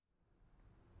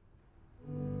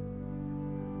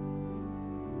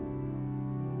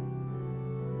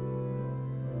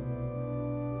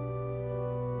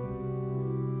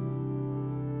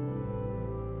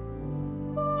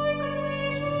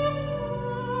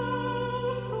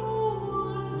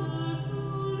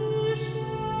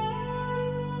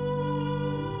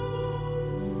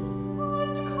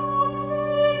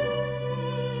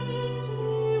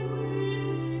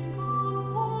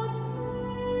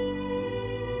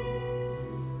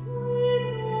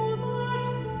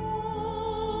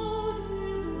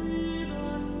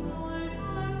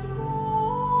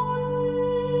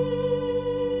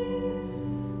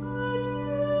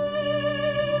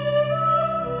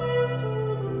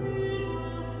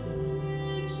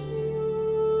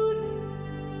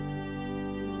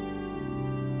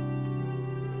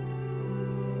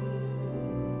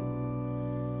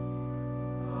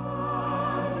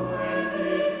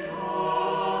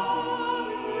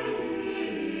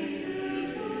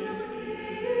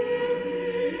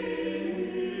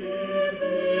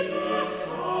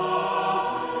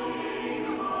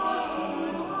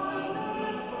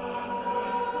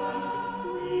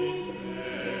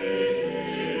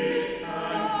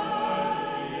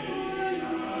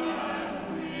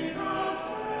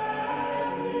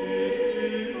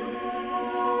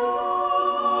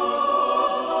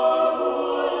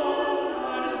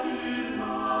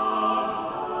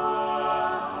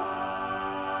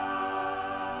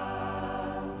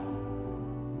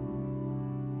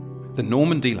The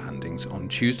Normandy landings on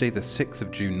Tuesday the 6th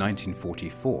of June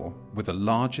 1944 were the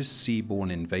largest seaborne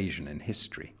invasion in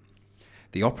history.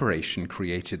 The operation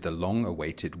created the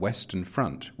long-awaited Western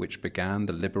Front, which began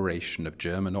the liberation of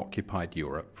German-occupied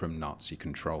Europe from Nazi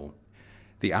control.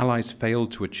 The Allies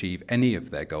failed to achieve any of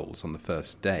their goals on the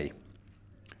first day.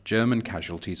 German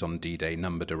casualties on D-Day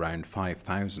numbered around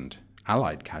 5,000.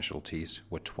 Allied casualties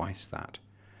were twice that.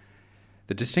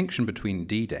 The distinction between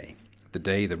D-Day, the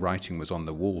day the writing was on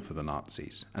the wall for the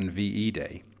Nazis, and VE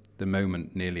Day, the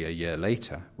moment nearly a year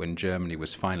later when Germany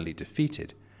was finally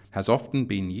defeated, has often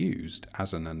been used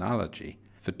as an analogy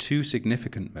for two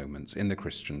significant moments in the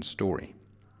Christian story.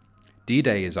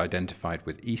 D-Day is identified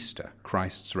with Easter,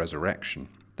 Christ's resurrection,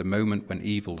 the moment when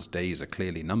evil's days are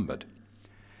clearly numbered.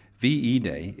 VE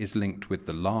Day is linked with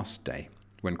the last day,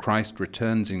 when Christ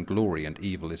returns in glory and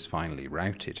evil is finally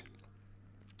routed.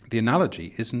 The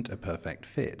analogy isn't a perfect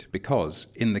fit because,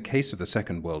 in the case of the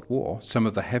Second World War, some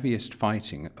of the heaviest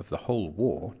fighting of the whole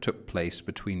war took place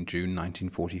between June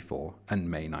 1944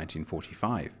 and May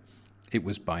 1945. It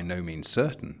was by no means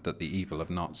certain that the evil of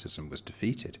Nazism was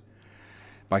defeated.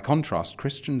 By contrast,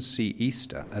 Christians see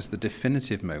Easter as the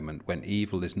definitive moment when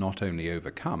evil is not only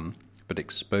overcome, but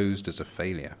exposed as a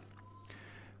failure.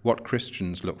 What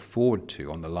Christians look forward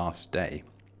to on the last day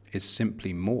is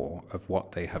simply more of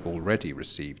what they have already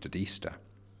received at Easter.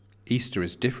 Easter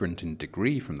is different in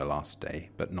degree from the last day,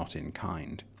 but not in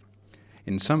kind.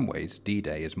 In some ways,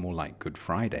 D-Day is more like Good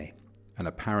Friday, an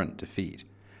apparent defeat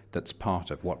that's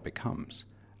part of what becomes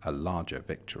a larger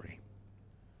victory.